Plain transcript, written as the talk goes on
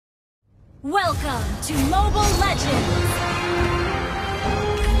Welcome to Mobile Legends!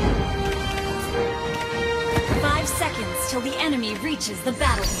 5 seconds till the enemy reaches the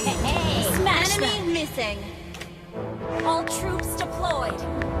battlefield. Hey, Smash enemy them. missing. All troops deployed.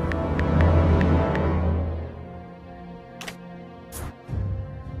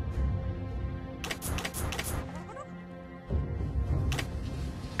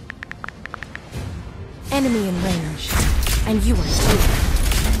 Enemy in range, and you are too.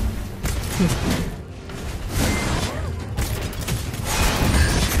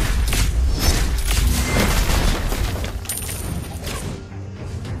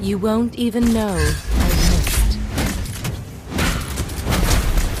 You won't even know I missed.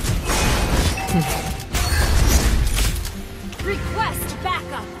 Request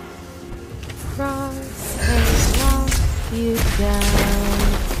backup. Crosshair walk you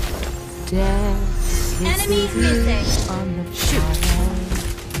down. Death Enemies missing. on the shoot.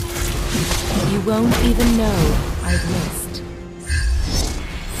 You won't even know I've missed.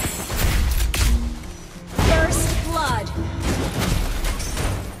 First blood.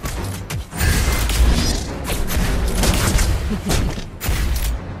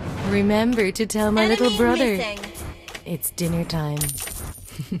 Remember to tell my little Enemy brother missing. it's dinner time.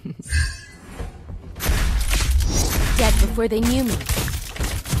 Dead before they knew me.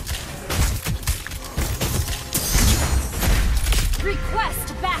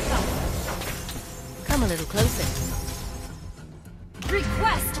 Request backup. Come a little closer.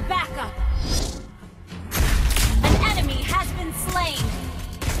 Request backup. An enemy has been slain.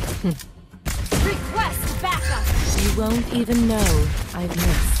 Request backup. You won't even know I've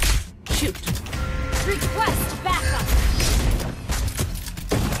missed. Shoot. Request backup.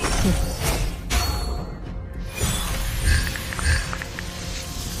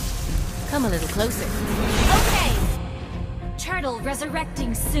 Come a little closer. Okay. Turtle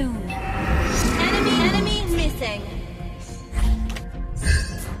resurrecting soon. Enemy missing.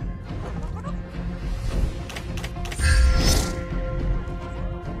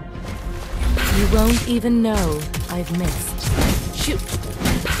 You won't even know I've missed. Shoot.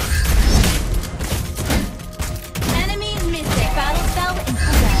 Enemy missing. Battle fell in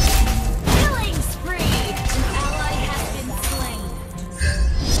progress. Killing spree. An ally has been slain.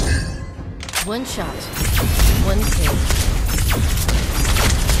 One shot. One kill.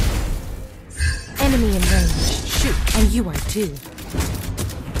 Enemy in range. Shoot. And you are too.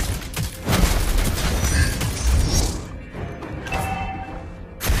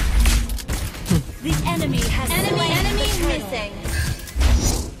 The enemy has slain the Enemy turtle. missing.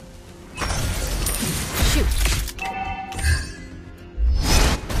 Shoot.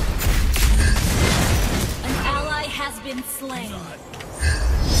 An ally has been slain.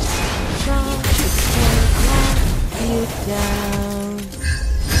 You down.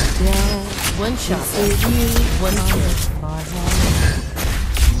 Down. One shot. One kill.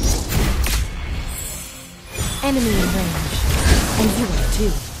 Enemy in range. And you are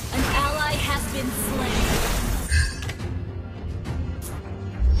too. An ally has been slain.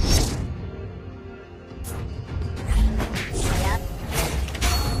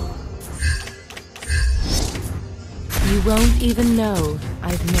 You won't even know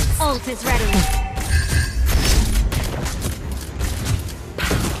I've missed. Ult is ready.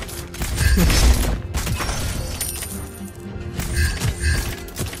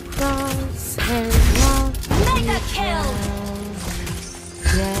 Crosshair walk Mega kill.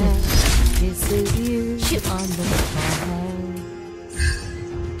 yeah, kisses you on the fall.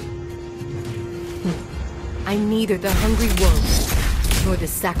 I'm neither the hungry wolf nor the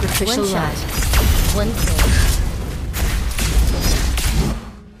sacrificial One lamb. shot. One kill.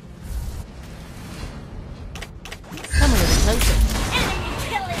 Come a little closer. Enemy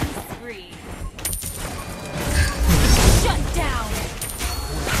killing spree. Shut down.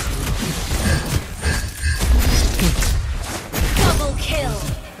 Double kill.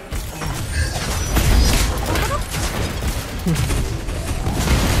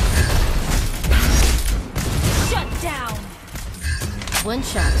 Shut down. One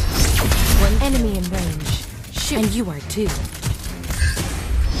shot. One enemy in range. Shoot. And you are too.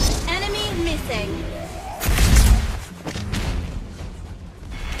 Enemy missing.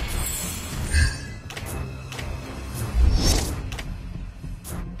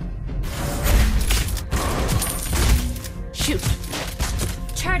 Shoot.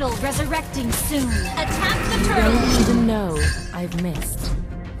 Turtle resurrecting soon. Attack the You turtle. don't even know I've missed.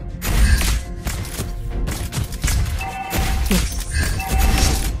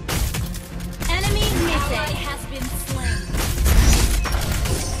 Enemy Ally missing. has been slain.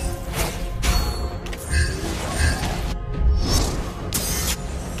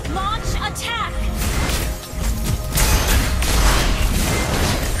 Launch attack.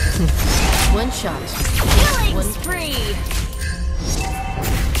 One shot. Killing One spree!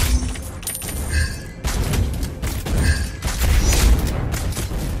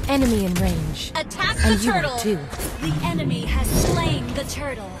 enemy in range. Attack And the you turtle. are too. The enemy has slain the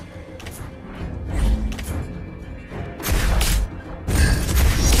turtle.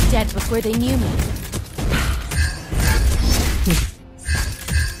 Dead before they knew me.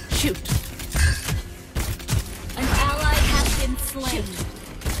 Shoot. An ally has been slain.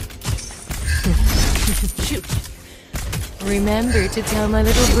 Shoot. Remember to tell my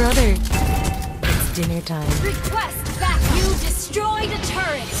little brother. It's dinner time. Request back. You destroyed a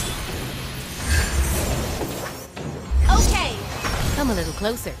turret. Okay. Come a little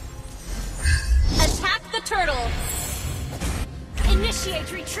closer. Attack the turtle.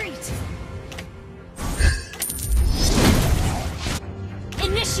 Initiate retreat.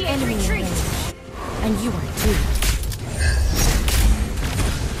 Initiate Enemy in retreat. range. And you are too.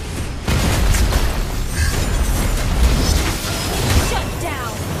 Shut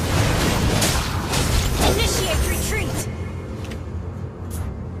down. Initiate retreat.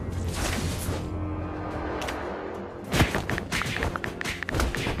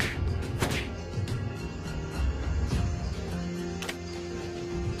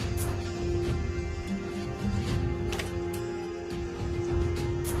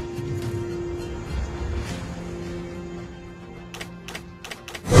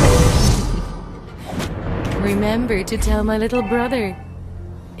 Remember to tell my little brother.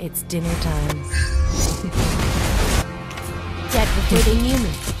 It's dinner time. Dead before they knew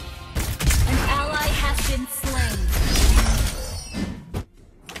me. An ally has been slain.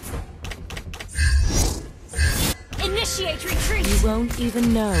 Initiate retreat. You won't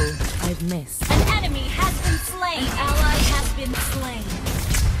even know I've missed. An enemy has been slain. An ally has been slain.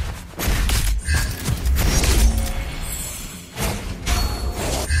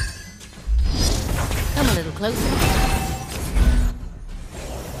 Come a little closer.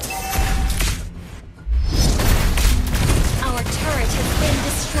 Our turret has been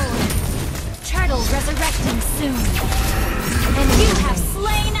destroyed. Turtle resurrecting soon. Enemy You in have range.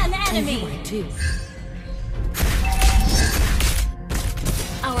 slain an And enemy. you are too.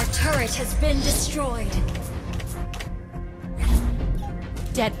 Our turret has been destroyed.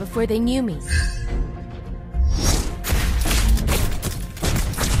 Dead before they knew me.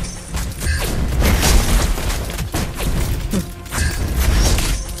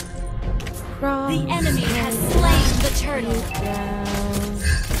 The enemy has slain the turtle.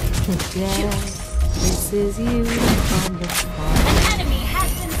 Down. This is you on the farm. An enemy has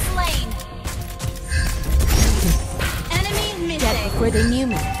been slain. Enemy Dead missing. before they knew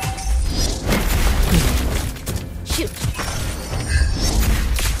me. Shoot.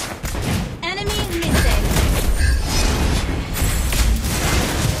 Enemy missing.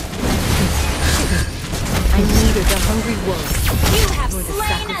 I needed the hungry wolf. You have Or the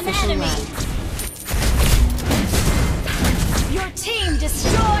slain an sacrificial enemy. lamb. Your team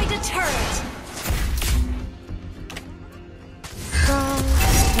destroyed a turret.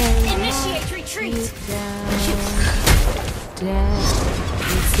 Initiate retreat. Dead.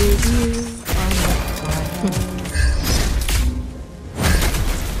 This is you on the farm.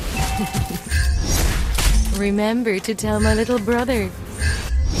 Remember to tell my little brother.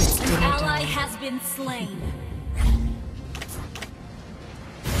 It's An dinner ally time. has been slain.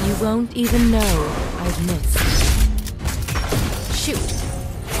 You won't even know I've missed. Shoot.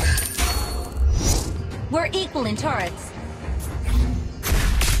 We're equal in turrets.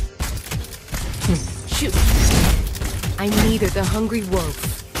 Shoot. I'm neither the hungry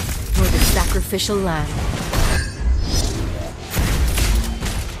wolf nor the sacrificial lamb.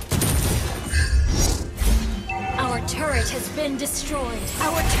 Our turret has been destroyed.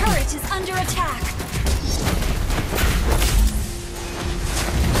 Our turret is under attack.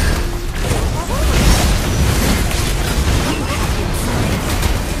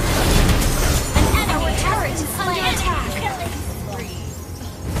 An enemy turret is under attack.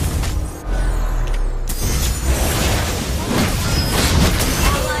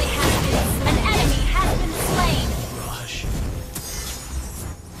 Ally has been. An enemy has been slain. Rush.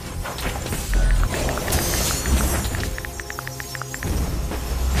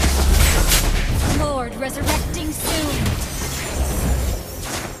 Lord resurrecting soon.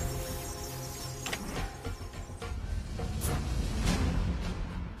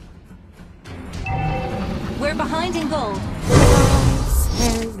 We're behind in gold.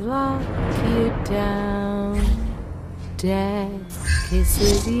 Has locked you down. Death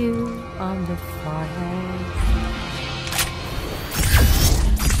kisses you on the forehead.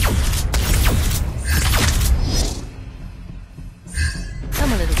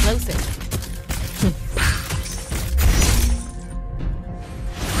 Come a little closer.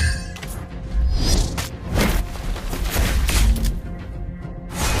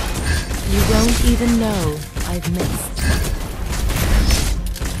 You won't even know I've missed.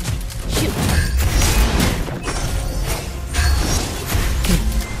 Shoot!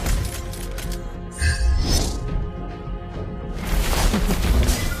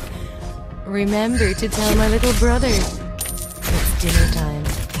 Remember to tell my little brother. It's dinner time.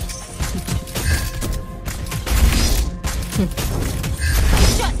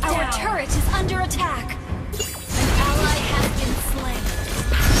 Our turret is under attack. An ally has been slain.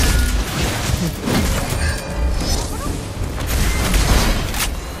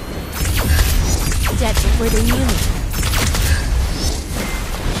 Dead before they knew me.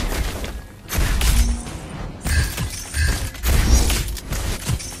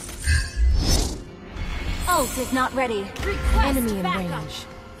 Ult is not ready. Request Enemy in backup. range.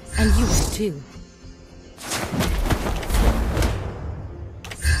 And you are too.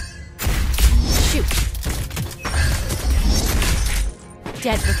 Shoot!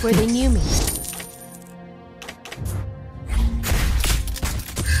 Dead before they knew me.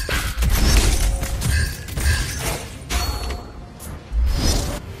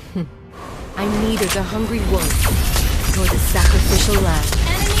 I'm neither the hungry wolf nor the sacrificial lamb.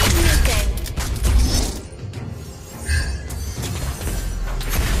 Enemy missing.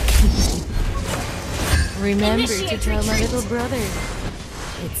 Remember to Initiate tell my retreat. little brother.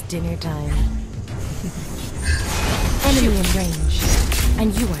 It's dinner time. Enemy in range.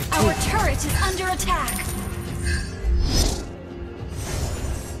 And you are Our too. turret is under attack.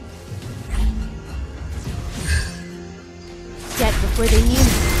 Dead before they knew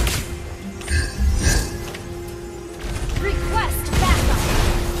me. Request backup.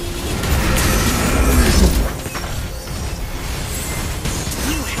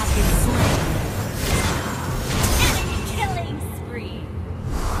 You have been slain. Enemy killing spree.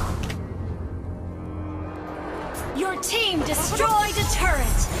 Your team destroyed a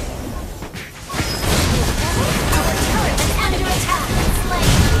turret. Our turret is under attack.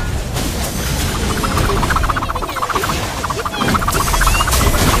 Slain.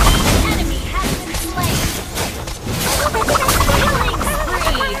 Enemy has been slain. Killing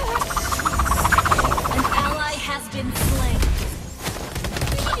spree. An ally has been slain.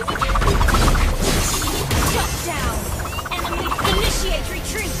 Shut down. Enemy initiate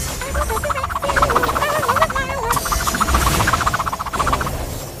retreat.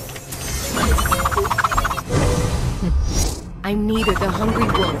 I'm neither the hungry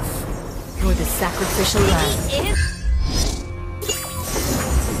wolf nor the sacrificial lamb. Is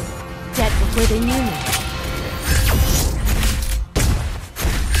Dead before they knew me.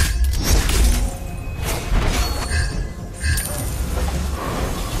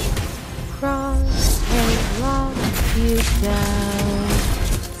 Crosshair lock you down.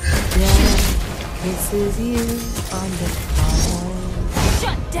 Death kisses you on the palm.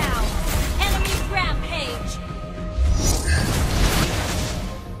 shut down. Enemy rampage.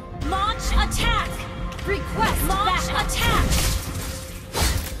 Launch attack. Request launch attack.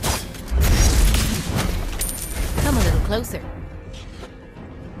 Come a little closer.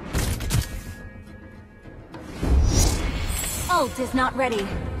 Ult is not ready.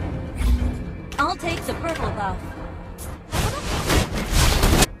 I'll take the purple buff.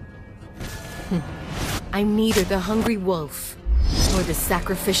 I'm neither the hungry wolf nor the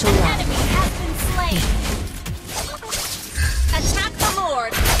sacrificial lamb. Enemy has been slain. Attack the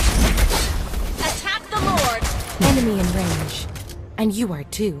Lord. Attack the Lord. Enemy in range. And you are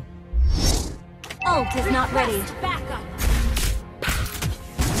too. Ult is not ready. Request backup.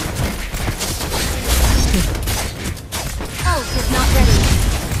 Ult is not ready.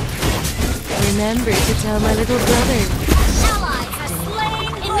 Remember to tell my little brother. Ally has slain.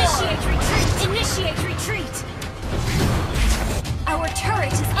 Initiate retreat. Initiate retreat. Our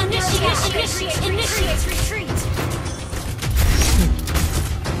turret is under attack. Initiate retreat.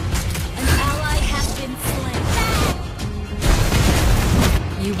 An ally has been slain.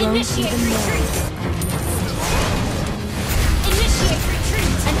 You won't Initiate even know. retreat. Initiate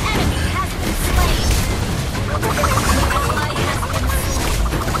retreat. An enemy has been slain. An ally has been slain.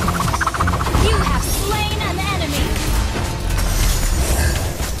 You have slain an enemy.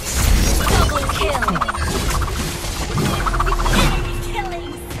 Double kill. Enemy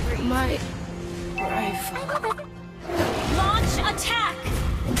killing spree. My rifle. Launch attack.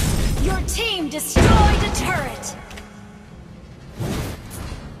 Your team destroyed a turret.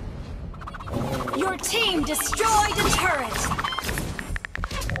 Your team destroyed a turret.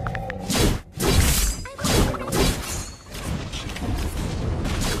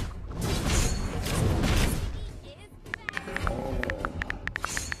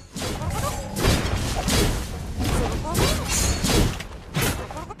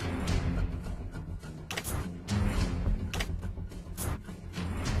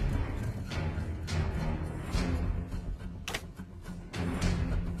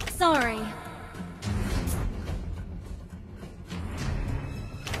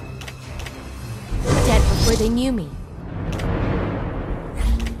 before they knew me.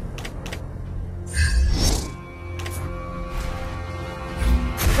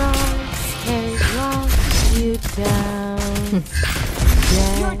 Crosshair you down.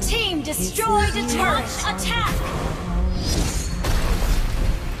 Your team destroyed a turret. Attack!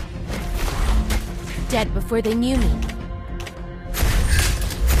 Dead before they knew me.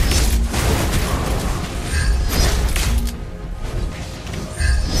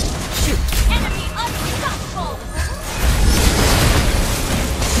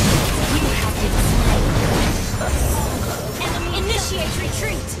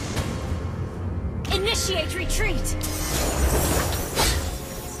 Initiate retreat!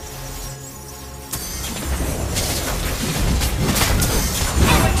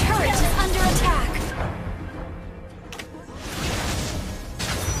 Our turret is under attack!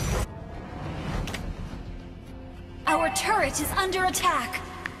 Our turret is under attack!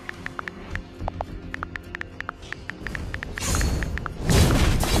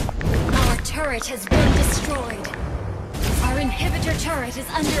 Our turret has been destroyed! Our inhibitor turret is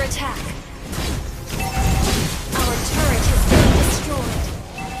under attack! Our turret has been destroyed.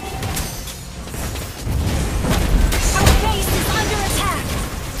 Our base is under attack.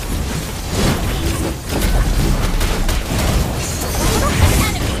 An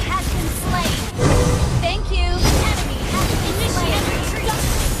enemy has been slain. Thank you. An enemy has been slain.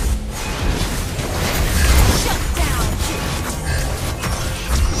 Shut down.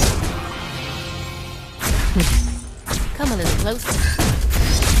 Come a little closer.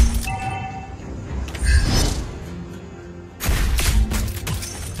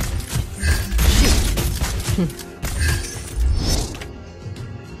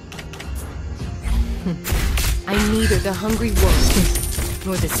 I'm neither the hungry wolf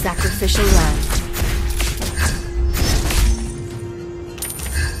nor the sacrificial lamb.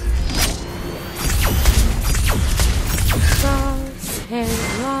 Crosshair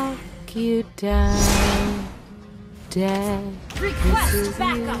rock you down, dead. Request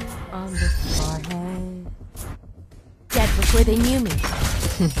backup on the forehead. Dead before they knew me.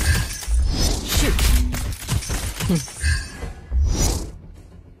 Shoot.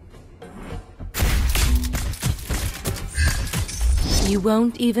 You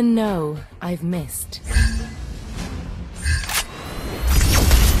won't even know I've missed.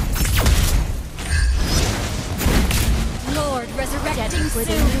 Lord resurrecting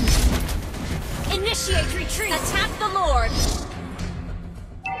soon. Initiate retreat. Attack the Lord.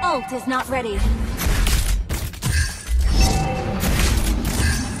 Ult is not ready.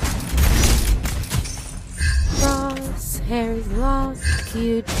 Crosshairs lock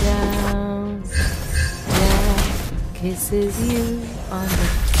you down. Death kisses you on the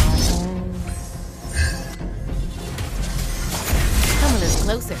forehead. Come a little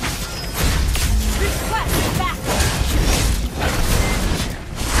closer. Request backup.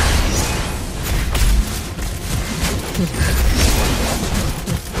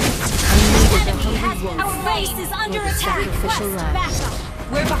 Enemy has our base is under attack. Request backup.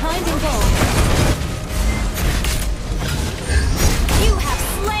 We're behind in goal. You have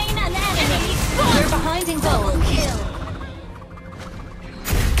slain an enemy. We're behind in goal. Double kill.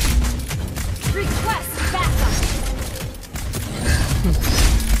 Request backup.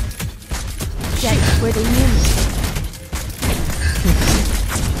 Dead where they knew me.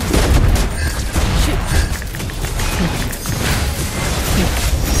 Shoot.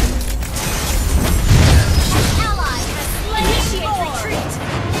 An ally has slain. Initiate retreat.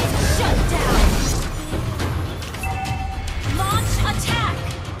 Shut down. Launch attack.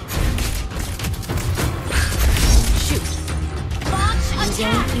 Shoot. Launch You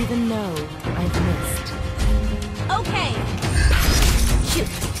attack. don't even know I've missed. Okay.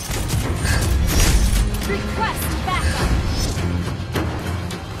 Shoot. Request backup.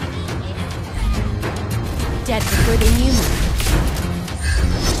 Dead before they knew me.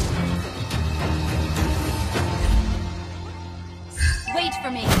 Wait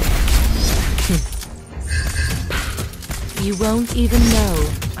for me. You won't even know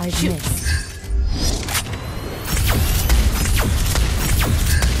I've missed.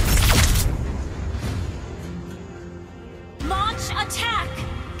 Launch attack.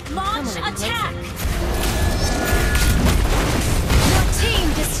 Launch Come on, attack. Your team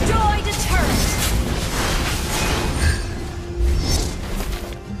destroyed